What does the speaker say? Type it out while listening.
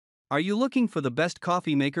Are you looking for the best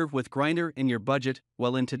coffee maker with grinder in your budget?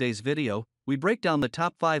 Well, in today's video, we break down the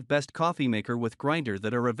top 5 best coffee maker with grinder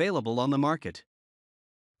that are available on the market.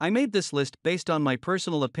 I made this list based on my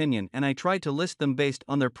personal opinion, and I tried to list them based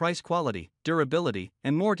on their price, quality, durability,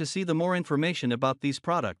 and more to see the more information about these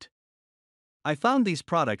products. I found these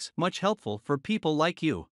products much helpful for people like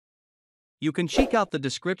you. You can check out the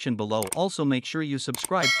description below. Also make sure you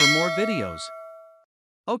subscribe for more videos.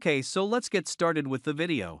 Okay, so let's get started with the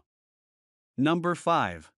video. Number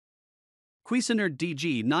 5. Cuisinart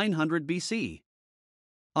DGB-900BC.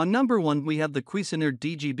 On number 1 we have the Cuisinart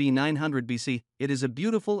DGB-900BC. It is a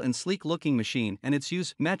beautiful and sleek looking machine, and its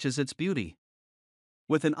use matches its beauty.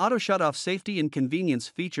 With an auto shut-off safety and convenience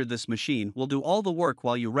feature, this machine will do all the work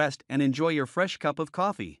while you rest and enjoy your fresh cup of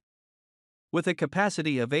coffee. With a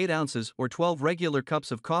capacity of 8 ounces or 12 regular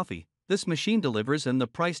cups of coffee, this machine delivers, and the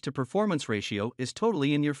price to performance ratio is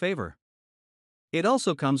totally in your favor. It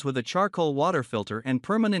also comes with a charcoal water filter and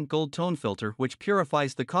permanent gold tone filter, which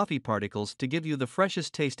purifies the coffee particles to give you the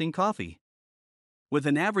freshest tasting coffee. With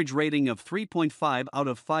an average rating of 3.5 out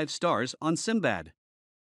of 5 stars on Simbad.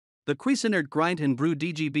 The Cuisinart Grind and Brew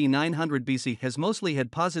DGB-900BC has mostly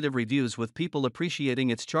had positive reviews, with people appreciating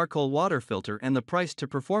its charcoal water filter and the price to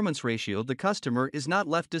performance ratio. The customer is not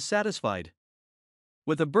left dissatisfied.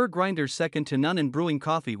 With a burr grinder second to none in brewing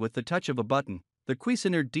coffee with the touch of a button, the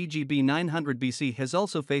Cuisinart DGB-900BC has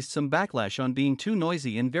also faced some backlash on being too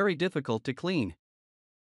noisy and very difficult to clean.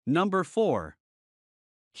 Number 4.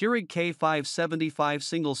 Keurig K575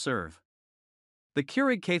 Single Serve. The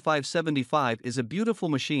Keurig K575 is a beautiful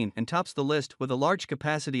machine and tops the list with a large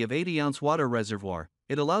capacity of 80-ounce water reservoir.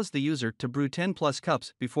 It allows the user to brew 10 plus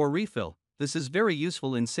cups before refill. This is very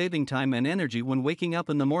useful in saving time and energy when waking up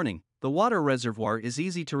in the morning. The water reservoir is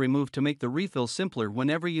easy to remove to make the refill simpler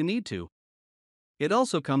whenever you need to. It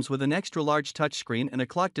also comes with an extra large touchscreen and a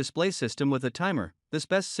clock display system with a timer. This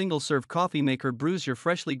best single-serve coffee maker brews your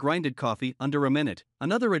freshly grinded coffee under a minute.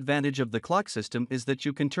 Another advantage of the clock system is that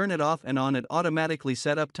you can turn it off and on at automatically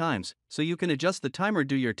set up times, so you can adjust the timer,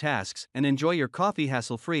 do your tasks, and enjoy your coffee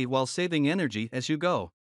hassle-free while saving energy as you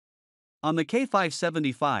go. On the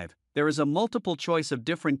K575, there is a multiple choice of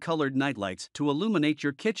different colored nightlights to illuminate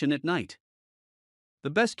your kitchen at night. The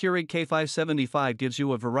best Keurig K575 gives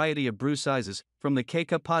you a variety of brew sizes, from the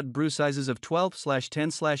K-Cup pod brew sizes of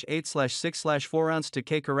 12/10/8/6/4 ounce to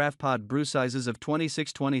K-Carafe pod brew sizes of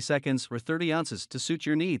 26-20 seconds or 30 ounces to suit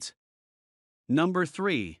your needs. Number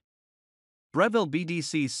 3. Breville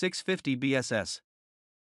BDC650BSS.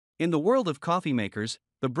 In the world of coffee makers,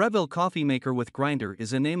 the Breville coffee maker with grinder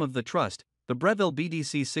is a name of the trust. The Breville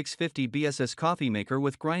BDC650BSS coffee maker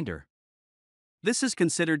with grinder. This is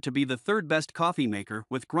considered to be the third best coffee maker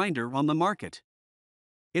with grinder on the market.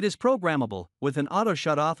 It is programmable, with an auto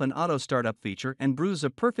shut-off and auto startup feature, and brews a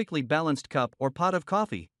perfectly balanced cup or pot of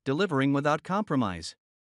coffee, delivering without compromise.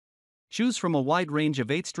 Choose from a wide range of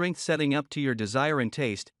 8 strength setting up to your desire and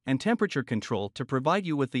taste, and temperature control to provide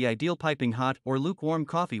you with the ideal piping hot or lukewarm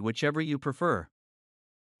coffee, whichever you prefer.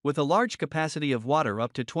 With a large capacity of water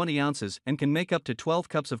up to 20 ounces and can make up to 12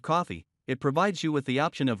 cups of coffee, it provides you with the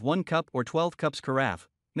option of 1 cup or 12 cups carafe,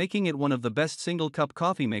 making it one of the best single-cup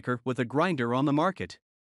coffee maker with a grinder on the market.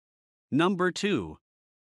 Number 2.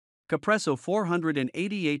 Capresso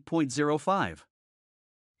 488.05.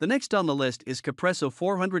 The next on the list is Capresso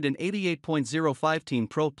 488.05 Teen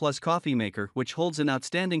Pro Plus coffee maker, which holds an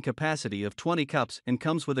outstanding capacity of 20 cups and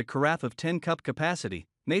comes with a carafe of 10 cup capacity.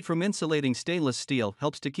 Made from insulating stainless steel,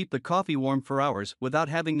 helps to keep the coffee warm for hours without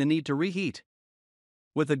having the need to reheat.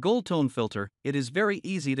 With a gold tone filter, it is very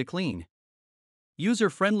easy to clean.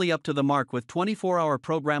 User-friendly up to the mark with 24-hour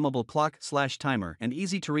programmable clock/timer, and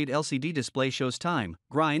easy-to-read LCD display shows time,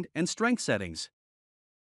 grind, and strength settings.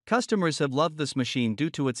 Customers have loved this machine due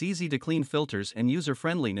to its easy-to-clean filters and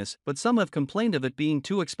user-friendliness, but some have complained of it being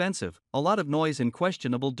too expensive, a lot of noise, and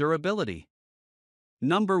questionable durability.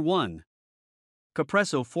 Number 1.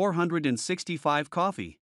 Capresso 465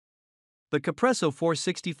 Coffee. The Capresso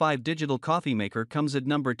 465 digital coffee maker comes at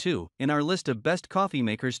number 2 in our list of best coffee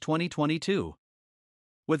makers 2022.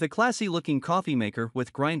 With a classy-looking coffee maker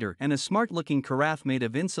with grinder and a smart-looking carafe made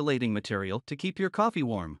of insulating material to keep your coffee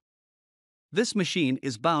warm, this machine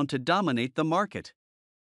is bound to dominate the market.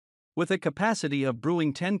 With a capacity of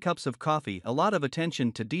brewing 10 cups of coffee, a lot of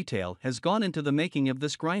attention to detail has gone into the making of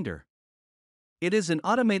this grinder. It is an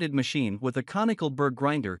automated machine with a conical burr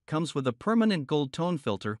grinder, comes with a permanent gold tone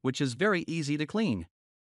filter which is very easy to clean.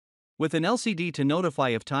 With an LCD to notify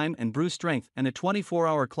of time and brew strength, and a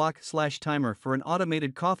 24-hour clock/timer for an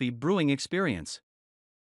automated coffee brewing experience.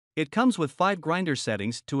 It comes with 5 grinder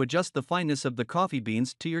settings to adjust the fineness of the coffee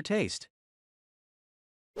beans to your taste.